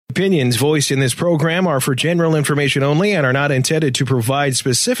Opinions voiced in this program are for general information only and are not intended to provide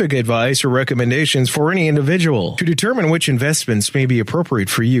specific advice or recommendations for any individual. To determine which investments may be appropriate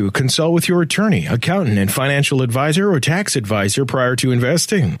for you, consult with your attorney, accountant, and financial advisor or tax advisor prior to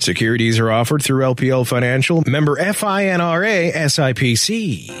investing. Securities are offered through LPL Financial, member FINRA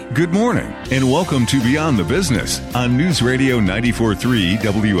SIPC. Good morning and welcome to Beyond the Business on News Radio 94.3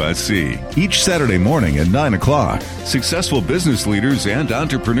 WSC. Each Saturday morning at 9 o'clock, successful business leaders and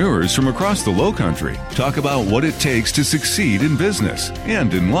entrepreneurs from across the Lowcountry talk about what it takes to succeed in business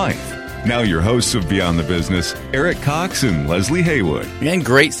and in life. Now your hosts of Beyond the Business, Eric Cox and Leslie Haywood. And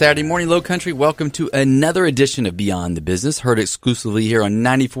great Saturday morning, Lowcountry. Welcome to another edition of Beyond the Business, heard exclusively here on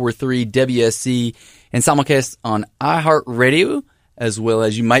 94.3 WSC and simulcast on iHeartRadio, as well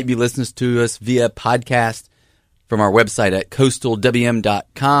as you might be listening to us via podcast from our website at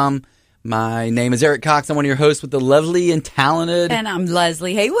coastalwm.com. My name is Eric Cox. I'm one of your hosts with the lovely and talented... And I'm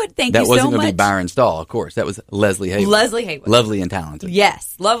Leslie Haywood. Thank you so much. That wasn't going to be Byron Stahl, of course. That was Leslie Haywood. Leslie Haywood. Lovely and talented.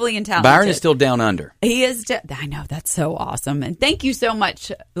 Yes, lovely and talented. Byron is still down under. He is. I know. That's so awesome. And thank you so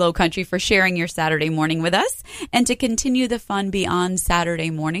much, Lowcountry, for sharing your Saturday morning with us. And to continue the fun beyond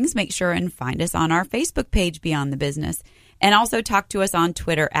Saturday mornings, make sure and find us on our Facebook page, Beyond the Business. And also talk to us on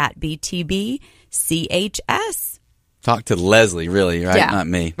Twitter at BTB CHS. Talk to Leslie, really, right? Yeah, not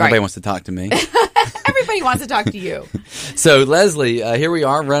me. right. Nobody wants to talk to me. Everybody wants to talk to you. So, Leslie, here we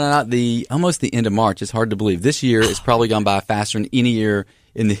are running out almost the end of March. It's hard to believe. This year has probably gone by faster than any year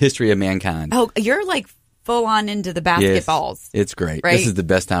in the history of mankind. Oh, you're like full on into the basketballs. Yes, it's great. Right? This is the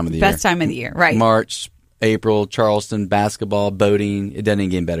best time of the year. Best time of the year, right. March, April, Charleston, basketball, boating. It doesn't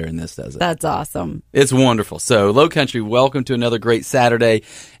even get better than this, does it? That's awesome. It's wonderful. So, Lowcountry, welcome to another great Saturday,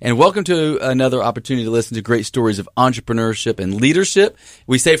 and welcome to another opportunity to listen to great stories of entrepreneurship and leadership.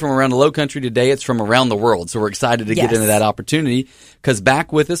 We say from around the Lowcountry today, it's from around the world. So we're excited to get into that opportunity, because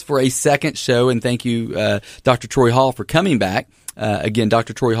back with us for a second show, and thank you, Dr. Troy Hall, for coming back. Again,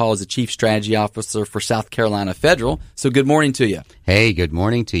 Dr. Troy Hall is the Chief Strategy Officer for South Carolina Federal. So good morning to you. Hey, good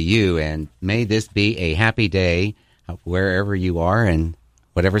morning to you, and may this be a happy day wherever you are and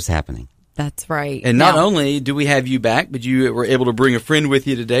whatever's happening. That's right. And not only do we have you back, but you were able to bring a friend with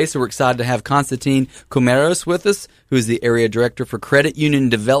you today, so we're excited to have Constantine Comeros with us, who is the Area Director for Credit Union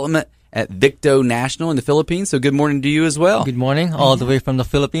Development at Victo National in the Philippines. So good morning to you as well. Good morning, all the way from the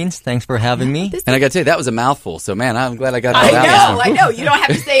Philippines. Thanks for having me. And I got to tell you, that was a mouthful. So, man, I'm glad I got that out. I know. You don't have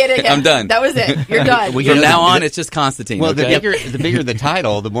to say it again. I'm done. That was it. You're done. From now on, it's just Constantine. Well, okay? the bigger the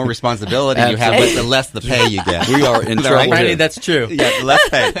title, the more responsibility you have, but the less the pay you get. We are in trouble right? here. Friday, that's true. Yeah, the less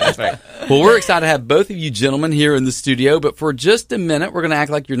pay. That's right. Well, we're excited to have both of you gentlemen here in the studio, but for just a minute, we're going to act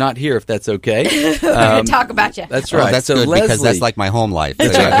like you're not here, if that's okay. We're going to talk about you. That's right. That's so good, Leslie, because that's like my home life. So,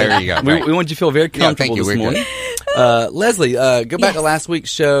 there you go. We want you to feel very comfortable thank you. this morning. Leslie, go back to last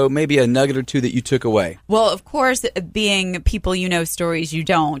week's show, maybe a nugget or two that you took away. Well, of course, being people you know, stories you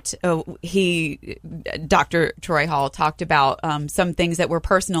don't, Dr. Troy Hall talked about some things that were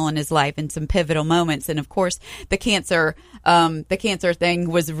personal in his life and some pivotal moments. And of course, the cancer thing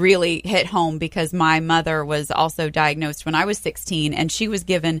was really hit home, because my mother was also diagnosed when I was 16, and she was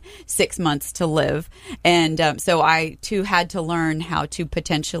given 6 months to live. And so I, too, had to learn how to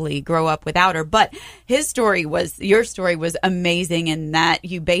potentially grow up without her. But your story was amazing in that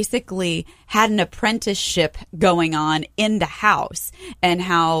you basically had an apprenticeship going on in the house, and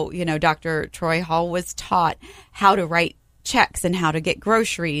how, Dr. Troy Hall was taught how to write checks and how to get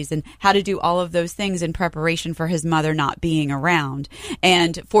groceries and how to do all of those things in preparation for his mother not being around.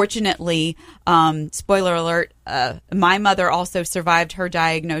 And fortunately, spoiler alert, my mother also survived her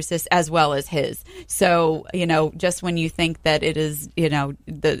diagnosis as well as his. So, just when you think that it is,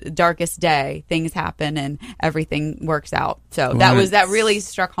 the darkest day, things happen and everything works out. So that really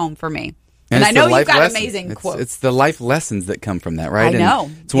struck home for me. And I know you've got amazing quotes. It's the life lessons that come from that, right? I know.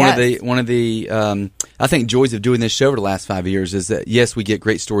 And it's one of the I think joys of doing this show over the last 5 years is that, yes, we get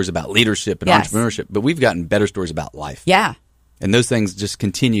great stories about leadership and entrepreneurship, but we've gotten better stories about life. Yeah. And those things just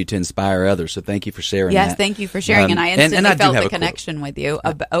continue to inspire others. So thank you for sharing that. Yes, thank you for sharing. And I instantly felt the connection with you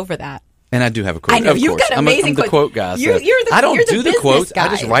over that. And I do have a quote. I know, of you've course. got amazing I'm the quote guy. So I don't do the quotes. Guy. I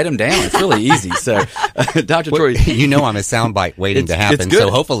just write them down. It's really easy. So, Dr. Troy. I'm a soundbite waiting to happen, so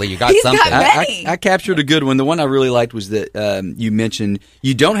hopefully you got something. I captured a good one. The one I really liked was that you mentioned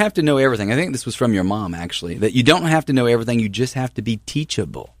you don't have to know everything. I think this was from your mom, actually, that you don't have to know everything. You just have to be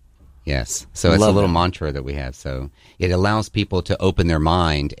teachable. Yes. So it's a little mantra that we have. So it allows people to open their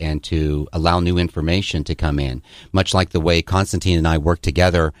mind and to allow new information to come in, much like the way Constantine and I work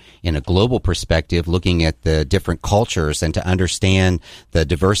together in a global perspective, looking at the different cultures and to understand the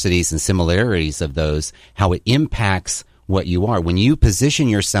diversities and similarities of those, how it impacts what you are. When you position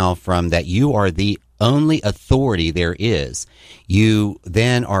yourself from that you are the only authority there is, you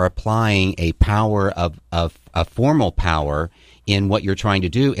then are applying a power of a formal power in what you're trying to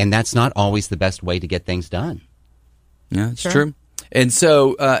do, and that's not always the best way to get things done. Yeah, it's true. And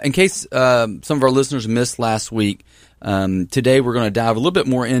so, in case some of our listeners missed last week, today we're going to dive a little bit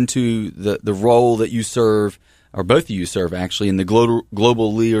more into the role that you serve, or both of you serve actually, in the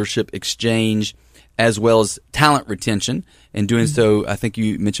Global Leadership Exchange, as well as talent retention, and doing so, I think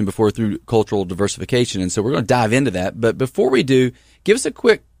you mentioned before, through cultural diversification. And so we're going to dive into that. But before we do, give us a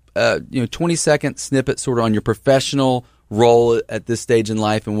quick 20-second snippet sort of on your professional role at this stage in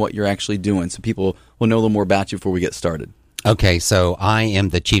life and what you're actually doing, so people will know a little more about you before we get started. Okay, so I am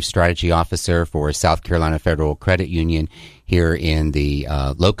the Chief Strategy Officer for South Carolina Federal Credit Union here in the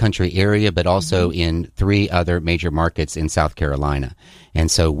Low Country area, but also in 3 other major markets in South Carolina. And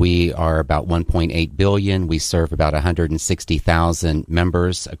so we are about $1.8 billion. We serve about 160,000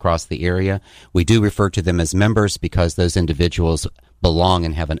 members across the area. We do refer to them as members because those individuals belong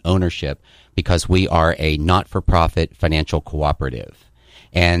and have an ownership, because we are a not-for-profit financial cooperative.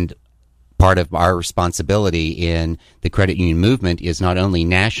 And part of our responsibility in the credit union movement is not only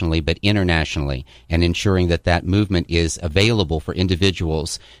nationally but internationally, and ensuring that that movement is available for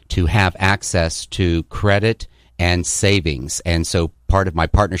individuals to have access to credit and savings. And so part of my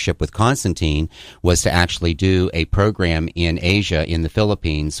partnership with Constantine was to actually do a program in Asia, in the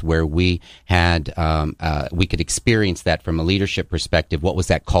Philippines, where we had we could experience that from a leadership perspective. What was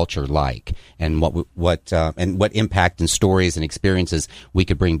that culture like, and what impact and stories and experiences we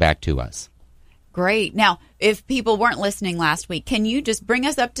could bring back to us. Great. Now, if people weren't listening last week, can you just bring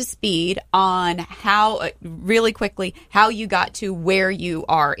us up to speed on how, really quickly, how you got to where you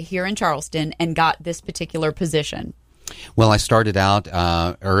are here in Charleston and got this particular position? Well, I started out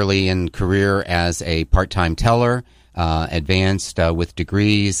early in career as a part-time teller, advanced with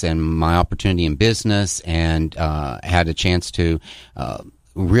degrees and my opportunity in business, and had a chance to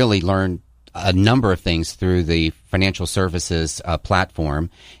really learn a number of things through the financial services platform,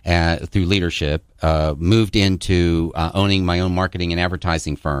 through leadership, moved into owning my own marketing and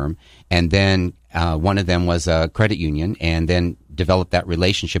advertising firm, and then one of them was a credit union, and then developed that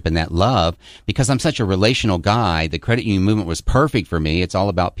relationship and that love. Because I'm such a relational guy, the credit union movement was perfect for me. It's all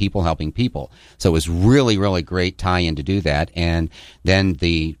about people helping people. So it was really, really great tie-in to do that. And then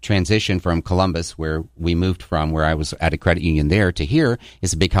the transition from Columbus, where we moved from, where I was at a credit union there, to here,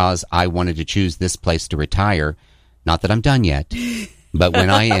 is because I wanted to choose this place to retire. Not that I'm done yet, but when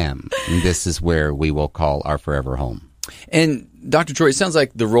I am, this is where we will call our forever home. And Dr. Troy, it sounds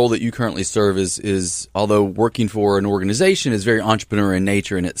like the role that you currently serve is, although working for an organization, is very entrepreneurial in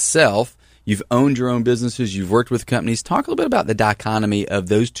nature in itself. You've owned your own businesses. You've worked with companies. Talk a little bit about the dichotomy of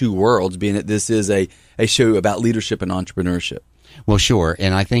those two worlds, being that this is a show about leadership and entrepreneurship. Well, sure.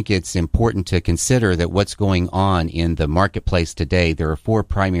 And I think it's important to consider that what's going on in the marketplace today, there are 4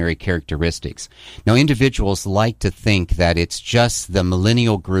 primary characteristics. Now, individuals like to think that it's just the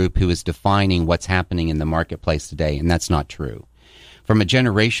millennial group who is defining what's happening in the marketplace today, and that's not true. From a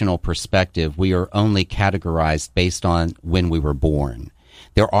generational perspective, we are only categorized based on when we were born.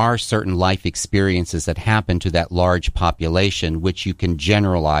 There are certain life experiences that happen to that large population, which you can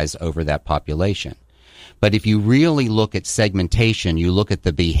generalize over that population. But if you really look at segmentation, you look at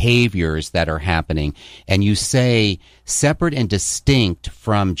the behaviors that are happening, and you say separate and distinct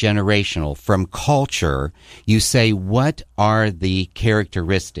from generational, from culture, you say, what are the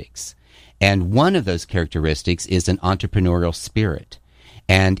characteristics? And one of those characteristics is an entrepreneurial spirit.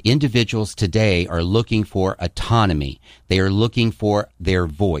 And individuals today are looking for autonomy. They are looking for their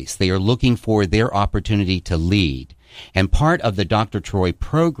voice. They are looking for their opportunity to lead. And part of the Dr. Troy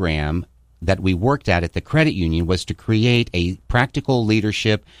program that we worked at the credit union was to create a practical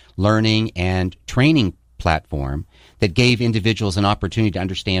leadership, learning, and training platform that gave individuals an opportunity to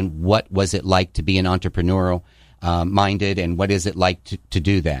understand what was it like to be an entrepreneurial minded, and what is it like to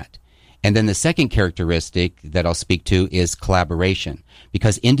do that. And then the second characteristic that I'll speak to is collaboration,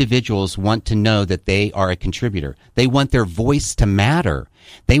 because individuals want to know that they are a contributor. They want their voice to matter.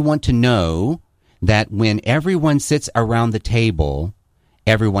 They want to know that when everyone sits around the table,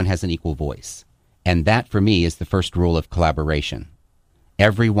 everyone has an equal voice. And that, for me, is the first rule of collaboration.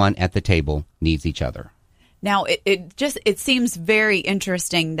 Everyone at the table needs each other. Now, it seems very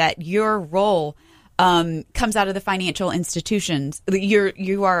interesting that your role comes out of the financial institutions.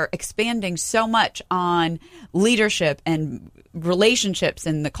 You are expanding so much on leadership and relationships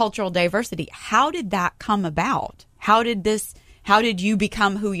and the cultural diversity. How did that come about? How did this how did you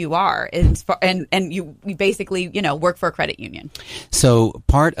become who you are? And you basically, work for a credit union. So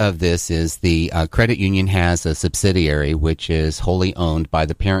part of this is the credit union has a subsidiary which is wholly owned by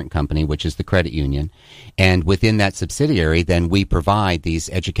the parent company, which is the credit union. And within that subsidiary, then we provide these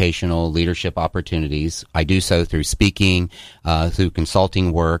educational leadership opportunities. I do so through speaking, through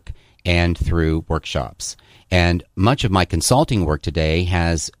consulting work, and through workshops. And much of my consulting work today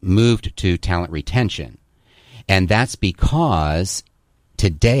has moved to talent retention. And that's because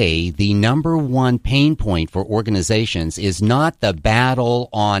today the number one pain point for organizations is not the battle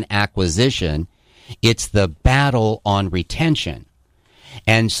on acquisition, it's the battle on retention.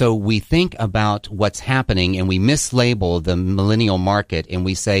 And so we think about what's happening and we mislabel the millennial market and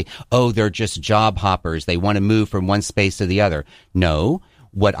we say, oh, they're just job hoppers. They want to move from one space to the other. No.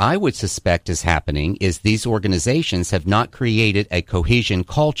 What I would suspect is happening is these organizations have not created a cohesion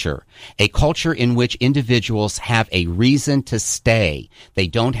culture, a culture in which individuals have a reason to stay. They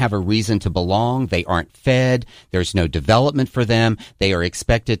don't have a reason to belong. They aren't fed. There's no development for them. They are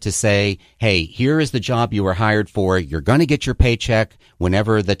expected to say, hey, here is the job you were hired for. You're going to get your paycheck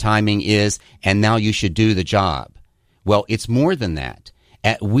whenever the timing is, and now you should do the job. Well, it's more than that.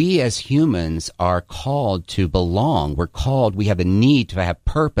 We as humans are called to belong. We have a need to have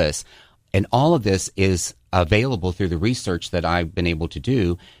purpose. And all of this is available through the research that I've been able to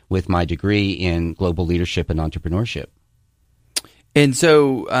do with my degree in global leadership and entrepreneurship. And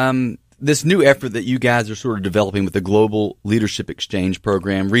so this new effort that you guys are sort of developing with the Global Leadership Exchange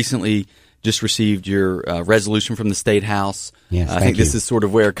Program recently just received your resolution from the State House. Yes, I think this is sort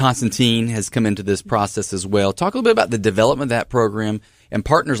of where Constantine has come into this process as well. Talk a little bit about the development of that program and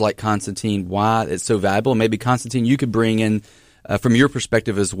partners like Constantine, why it's so valuable. And maybe, Constantine, you could bring in, from your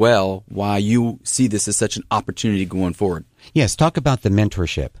perspective as well, why you see this as such an opportunity going forward. Yes, talk about the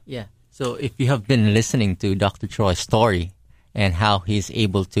mentorship. Yeah. So if you have been listening to Dr. Troy's story and how he's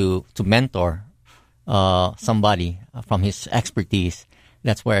able to mentor somebody from his expertise,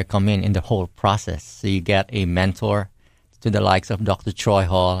 that's where I come in the whole process. So you get a mentor to the likes of Dr. Troy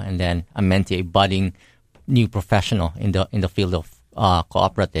Hall, and then a mentee, a budding new professional in the field of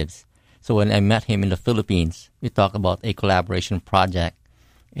cooperatives. So when I met him in the Philippines, we talked about a collaboration project.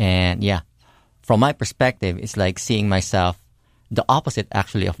 And yeah, from my perspective, it's like seeing myself the opposite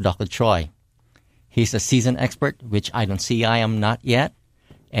actually of Dr. Troy. He's a seasoned expert, which I don't see I am not yet,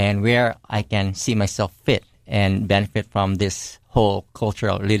 and where I can see myself fit and benefit from this whole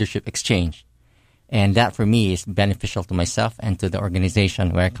cultural leadership exchange. And that for me is beneficial to myself and to the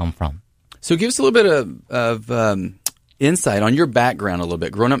organization where I come from. So give us a little bit of insight on your background a little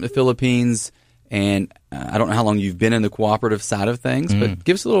bit. Growing up in the Philippines, and I don't know how long you've been in the cooperative side of things, but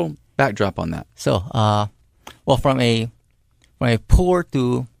give us a little backdrop on that. So, from a poor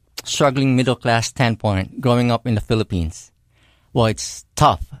to struggling middle class standpoint, growing up in the Philippines, well, it's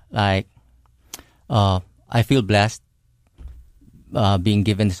tough. Like, I feel blessed being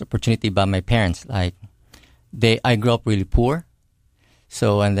given this opportunity by my parents. Like, I grew up really poor,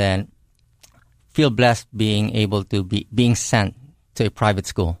 so and then feel blessed being able to being sent to a private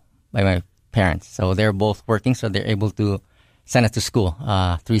school by my parents. So they're both working, so they're able to send us to school.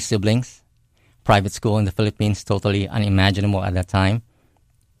 3 siblings, private school in the Philippines, totally unimaginable at that time.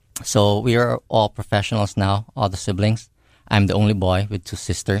 So we are all professionals now, all the siblings. I'm the only boy with 2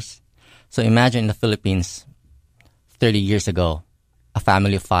 sisters. So imagine in the Philippines 30 years ago, a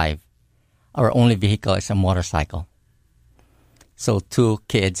family of 5. Our only vehicle is a motorcycle. So 2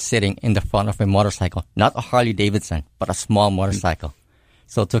 kids sitting in the front of a motorcycle, not a Harley Davidson, but a small motorcycle.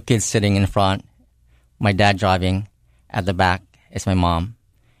 So 2 kids sitting in front, my dad driving, at the back is my mom.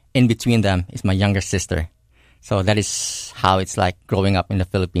 In between them is my younger sister. So that is how it's like growing up in the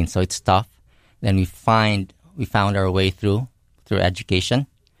Philippines. So it's tough. Then we found our way through education.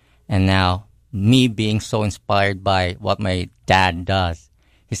 And now me being so inspired by what my dad does,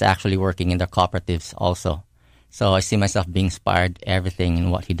 he's actually working in the cooperatives also. So I see myself being inspired everything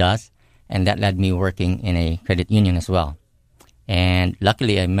in what he does, and that led me working in a credit union as well. And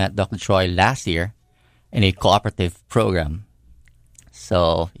luckily, I met Dr. Troy last year in a cooperative program.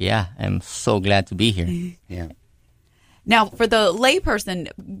 So yeah, I'm so glad to be here. Yeah. Now, for the layperson,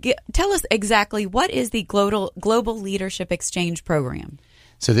 tell us exactly what is the Global Leadership Exchange Program?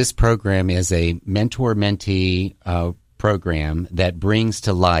 So this program is a mentor-mentee program that brings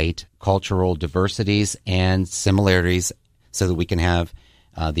to light cultural diversities and similarities so that we can have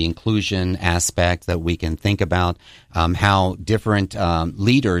the inclusion aspect, that we can think about how different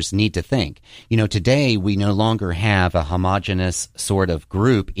leaders need to think. You know, today we no longer have a homogenous sort of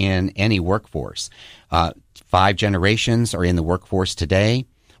group in any workforce. 5 generations are in the workforce today.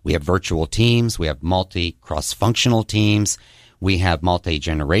 We have virtual teams. We have cross-functional teams. We have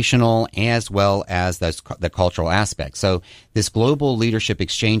multi-generational as well as the cultural aspect. So this Global Leadership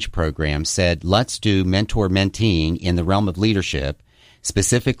Exchange Program said, let's do mentor-menteeing in the realm of leadership,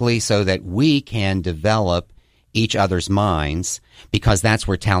 specifically so that we can develop each other's minds, because that's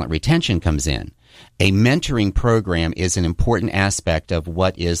where talent retention comes in. A mentoring program is an important aspect of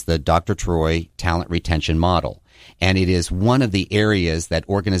what is the Dr. Troy talent retention model. And it is one of the areas that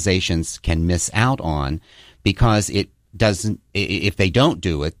organizations can miss out on, because if they don't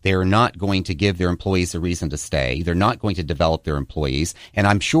do it, they're not going to give their employees a reason to stay. They're not going to develop their employees. And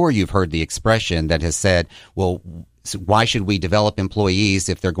I'm sure you've heard the expression that has said, well, why should we develop employees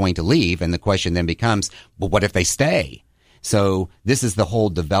if they're going to leave? And the question then becomes, well, what if they stay? So this is the whole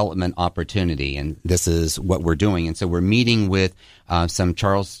development opportunity, and this is what we're doing. And so we're meeting with some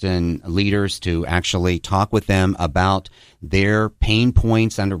Charleston leaders to actually talk with them about their pain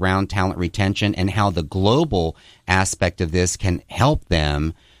points and around talent retention and how the global aspect of this can help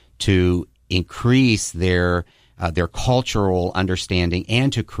them to increase their cultural understanding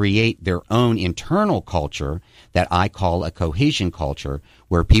and to create their own internal culture that I call a cohesion culture,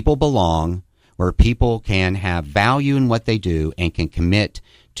 where people belong, where people can have value in what they do and can commit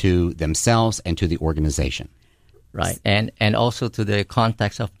to themselves and to the organization. Right. And also to the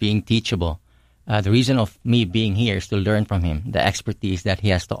context of being teachable. The reason of me being here is to learn from him, the expertise that he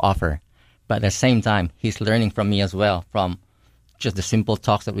has to offer. But at the same time, he's learning from me as well, from just the simple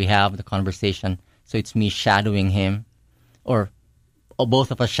talks that we have, the conversation. So it's me shadowing him, or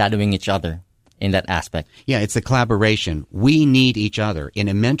both of us shadowing each other in that aspect. Yeah, it's a collaboration. We need each other. In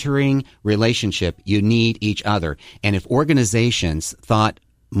a mentoring relationship, you need each other. And if organizations thought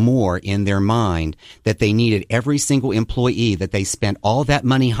more in their mind that they needed every single employee that they spent all that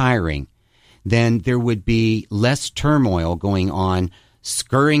money hiring, then there would be less turmoil going on,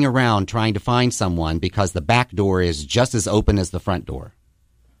 scurrying around trying to find someone, because the back door is just as open as the front door.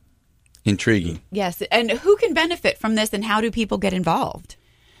 Intriguing. Yes. And who can benefit from this, and how do people get involved?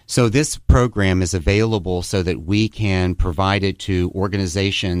 So this program is available so that we can provide it to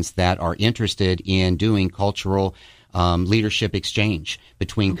organizations that are interested in doing cultural leadership exchange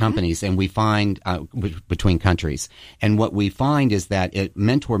between companies, and we find between countries. And what we find is that a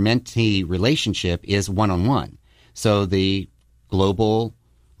mentor-mentee relationship is one-on-one. So the Global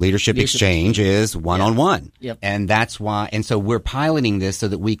Leadership Exchange is one-on-one. Yep. And that's why, and so we're piloting this so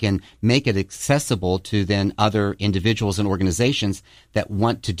that we can make it accessible to then other individuals and organizations that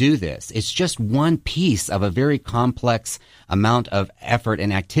want to do this. It's just one piece of a very complex amount of effort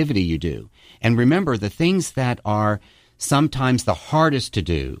and activity you do. And remember, the things that are sometimes the hardest to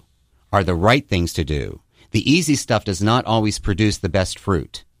do are the right things to do. The easy stuff does not always produce the best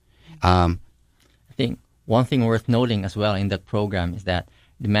fruit. I think one thing worth noting as well in that program is that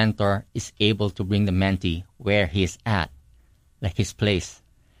the mentor is able to bring the mentee where he is at, like his place.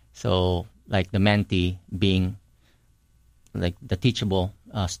 So, like the mentee being like the teachable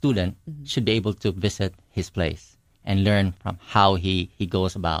student should be able to visit his place and learn from how he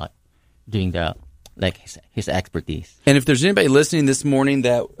goes about doing the his expertise. And if there's anybody listening this morning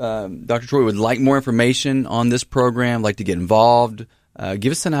that Dr. Troy would like more information on this program, like to get involved,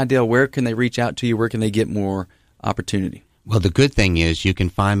 give us an idea. Where can they reach out to you? Where can they get more opportunity? Well, the good thing is you can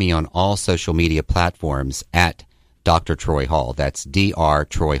find me on all social media platforms at Dr. Troy Hall. That's Dr.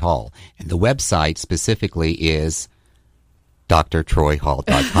 Troy Hall. And the website specifically is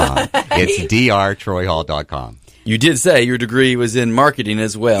drtroyhall.com. It's drtroyhall.com. You did say your degree was in marketing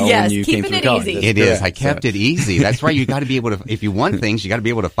as well when you came through college. Easy. It is. I kept it easy. That's right. You got to be able to, if you want things, you got to be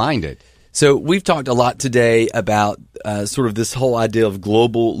able to find it. So we've talked a lot today about sort of this whole idea of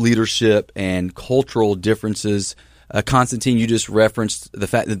global leadership and cultural differences. Constantine, you just referenced the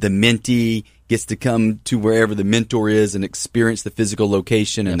fact that the mentee gets to come to wherever the mentor is and experience the physical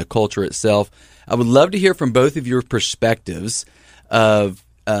location and the culture itself. I would love to hear from both of your perspectives of,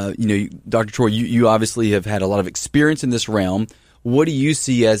 Dr. Troy, you obviously have had a lot of experience in this realm. What do you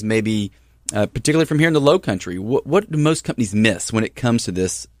see as maybe, particularly from here in the Low Country, what do most companies miss when it comes to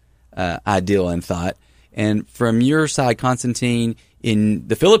this ideal and thought? And from your side, Constantine, in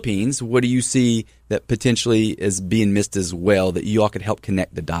the Philippines, what do you see that potentially is being missed as well that you all could help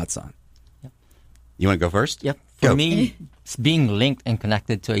connect the dots on? Yep. You want to go first? Yep. For me, it's being linked and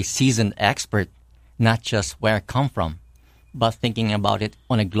connected to a seasoned expert, not just where I come from, but thinking about it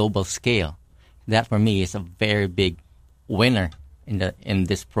on a global scale. That for me is a very big winner in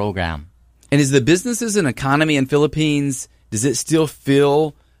this program. And is the businesses and economy in Philippines, does it still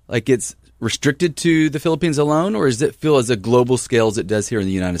feel like it's restricted to the Philippines alone, or does it feel as a global scale as it does here in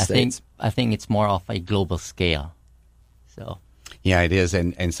the United States? I think it's more of a global scale. So yeah, it is.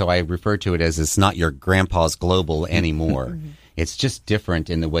 And so I refer to it as it's not your grandpa's global anymore. It's just different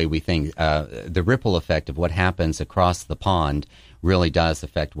in the way we think. The ripple effect of what happens across the pond really does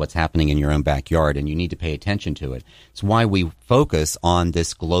affect what's happening in your own backyard, and you need to pay attention to it. It's why we focus on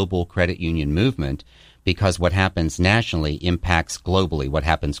this global credit union movement, because what happens nationally impacts globally. What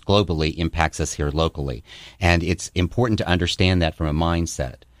happens globally impacts us here locally. And it's important to understand that from a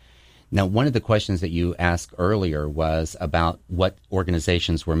mindset. Now, one of the questions that you asked earlier was about what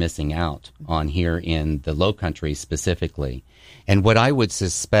organizations were missing out on here in the Low Country specifically. And what I would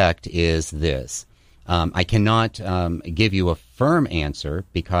suspect is this. I cannot give you a firm answer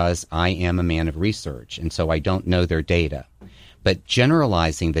because I am a man of research, and so I don't know their data. But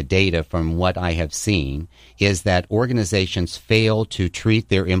generalizing the data from what I have seen is that organizations fail to treat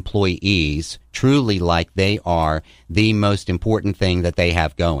their employees truly like they are the most important thing that they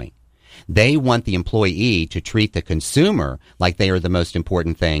have going. They want the employee to treat the consumer like they are the most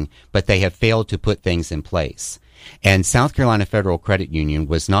important thing, but they have failed to put things in place. And South Carolina Federal Credit Union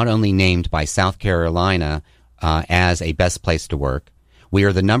was not only named by South Carolina as a best place to work. We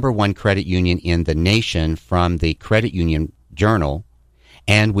are the number one credit union in the nation from the Credit Union Journal,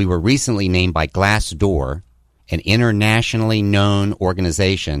 and we were recently named by Glassdoor, an internationally known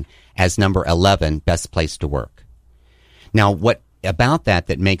organization, as number 11 best place to work. Now, what about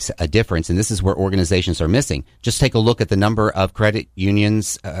that makes a difference, and this is where organizations are missing. Just take a look at the number of credit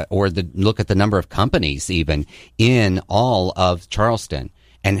unions look at the number of companies even in all of Charleston,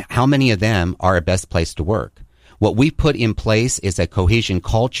 and how many of them are a best place to work. What we put in place is a cohesion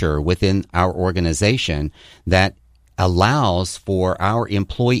culture within our organization that allows for our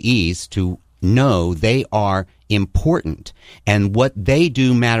employees to know they are important and what they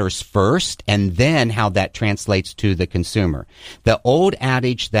do matters first, and then how that translates to the consumer. The old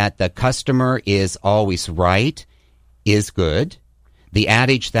adage that the customer is always right is good. The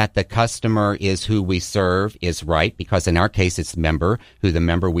adage that the customer is who we serve is right, because in our case it's the member, who the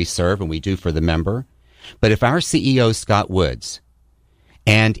member we serve and we do for the member. But if our CEO, Scott Woods,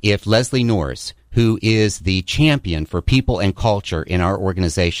 and if Leslie Norris, who is the champion for people and culture in our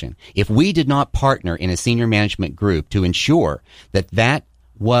organization, if we did not partner in a senior management group to ensure that that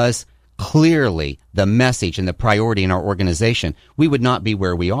was clearly the message and the priority in our organization, we would not be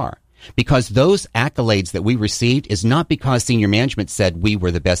where we are. Because those accolades that we received is not because senior management said we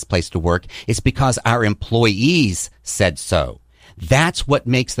were the best place to work. It's because our employees said so. That's what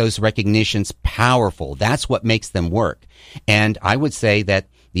makes those recognitions powerful. That's what makes them work. And I would say that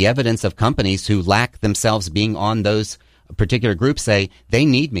the evidence of companies who lack themselves being on those particular groups say they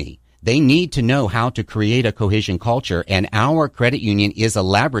need me. They need to know how to create a cohesion culture, and our credit union is a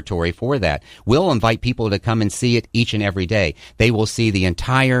laboratory for that. We'll invite people to come and see it each and every day. They will see the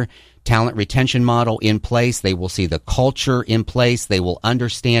entire talent retention model in place. They will see the culture in place. They will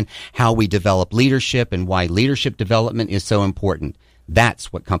understand how we develop leadership and why leadership development is so important.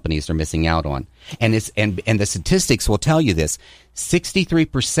 That's what companies are missing out on. And the statistics will tell you this.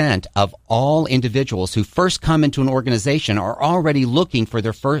 63% of all individuals who first come into an organization are already looking for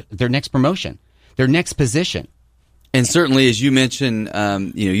their next promotion, their next position. And certainly, as you mentioned,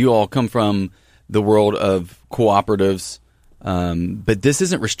 you all come from the world of cooperatives, but this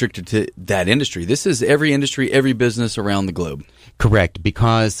isn't restricted to that industry. This is every industry, every business around the globe. Correct.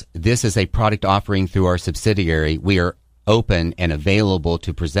 Because this is a product offering through our subsidiary, we are open and available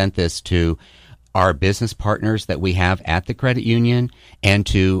to present this to our business partners that we have at the credit union and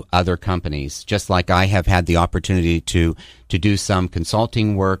to other companies. Just like I have had the opportunity to do some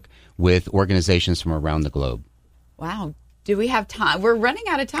consulting work with organizations from around the globe. Wow. Do we have time? We're running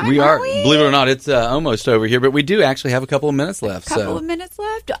out of time. We are. Believe it or not, it's almost over here, but we do actually have a couple of minutes left. A couple of minutes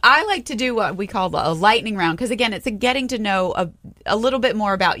left. I like to do what we call a lightning round, because again, it's a getting to know a little bit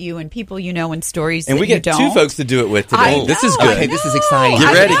more about you and people you know and stories. And that we get you don't. two folks to do it with today. This is good. Okay, this is exciting.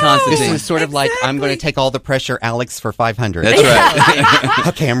 Get ready, Constantine. This is sort of like I'm going to take all the pressure, Alex, for 500. That's right.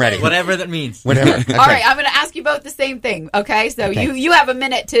 Okay, I'm ready. Whatever that means. Whatever. Okay. All right, I'm going to ask you both the same thing. Okay, so Okay. you have a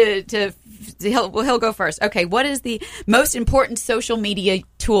minute to he'll go first. Okay, what is the most important social media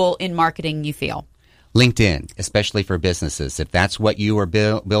tool in marketing you feel? LinkedIn, especially for businesses. If that's what you are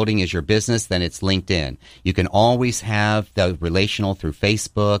building as your business, then it's LinkedIn. You can always have the relational through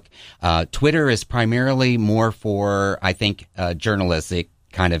Facebook. Twitter is primarily more for, I think, journalistic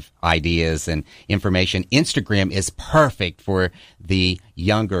kind of ideas and information. Instagram is perfect for the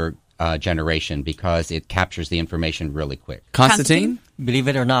younger generation because it captures the information really quick. Constantine? Believe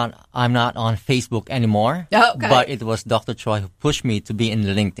it or not, I'm not on Facebook anymore. Oh, okay. But it was Dr. Troy who pushed me to be in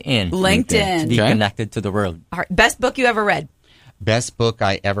LinkedIn. LinkedIn. To be Okay. connected to the world. All right, best book you ever read? Best book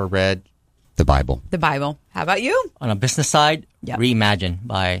I ever read, the Bible. The Bible. How about you? On a business side, Yep. Reimagine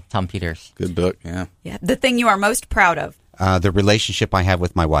by Tom Peters. Good book, yeah. Yeah. The thing you are most proud of? the relationship I have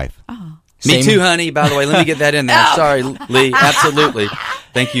with my wife. Me too, honey. By the way, let me get that in there. Sorry, Lee. Absolutely.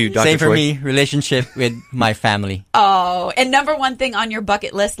 Thank you, Dr. Same for Troy. me, relationship with my family. Oh, and number one thing on your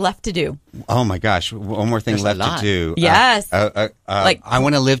bucket list left to do. Oh my gosh, one more thing There's left to do. Yes. I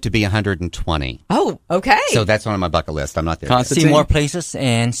want to live to be 120. Oh, okay. So that's on my bucket list. I'm not there yet. Constantine? See more places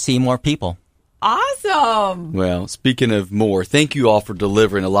and see more people. Awesome. Well, speaking of more, thank you all for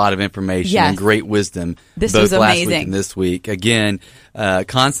delivering a lot of information Yes. and great wisdom. This both was last week amazing. and this week. Again,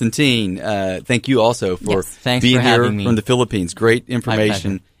 Constantine, thank you also for Yes. Thanks being for here having me. from the Philippines. Great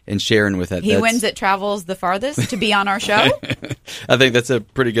information pleasure. and sharing with that. He wins it travels the farthest to be on our show. I think that's a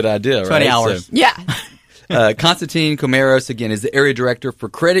pretty good idea, 20 right? hours. Yeah. Constantine Comeros, again, is the Area Director for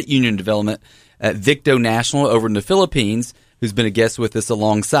Credit Union Development at Victo National over in the Philippines, who's been a guest with us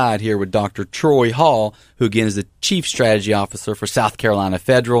alongside here with Dr. Troy Hall, who, again, is the Chief Strategy Officer for South Carolina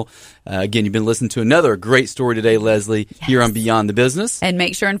Federal. Again, you've been listening to another great story today, Leslie, here on Beyond the Business. And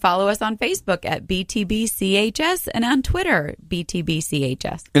make sure and follow us on Facebook at BTBCHS and on Twitter,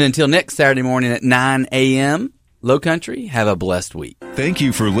 BTBCHS. And until next Saturday morning at 9 a.m., Low Country, have a blessed week. Thank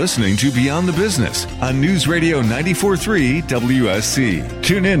you for listening to Beyond the Business on News Radio 94.3 WSC.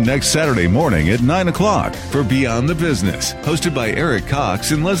 Tune in next Saturday morning at 9 o'clock for Beyond the Business, hosted by Eric Cox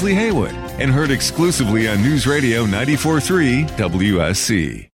and Leslie Haywood, and heard exclusively on News Radio 94.3 WSC.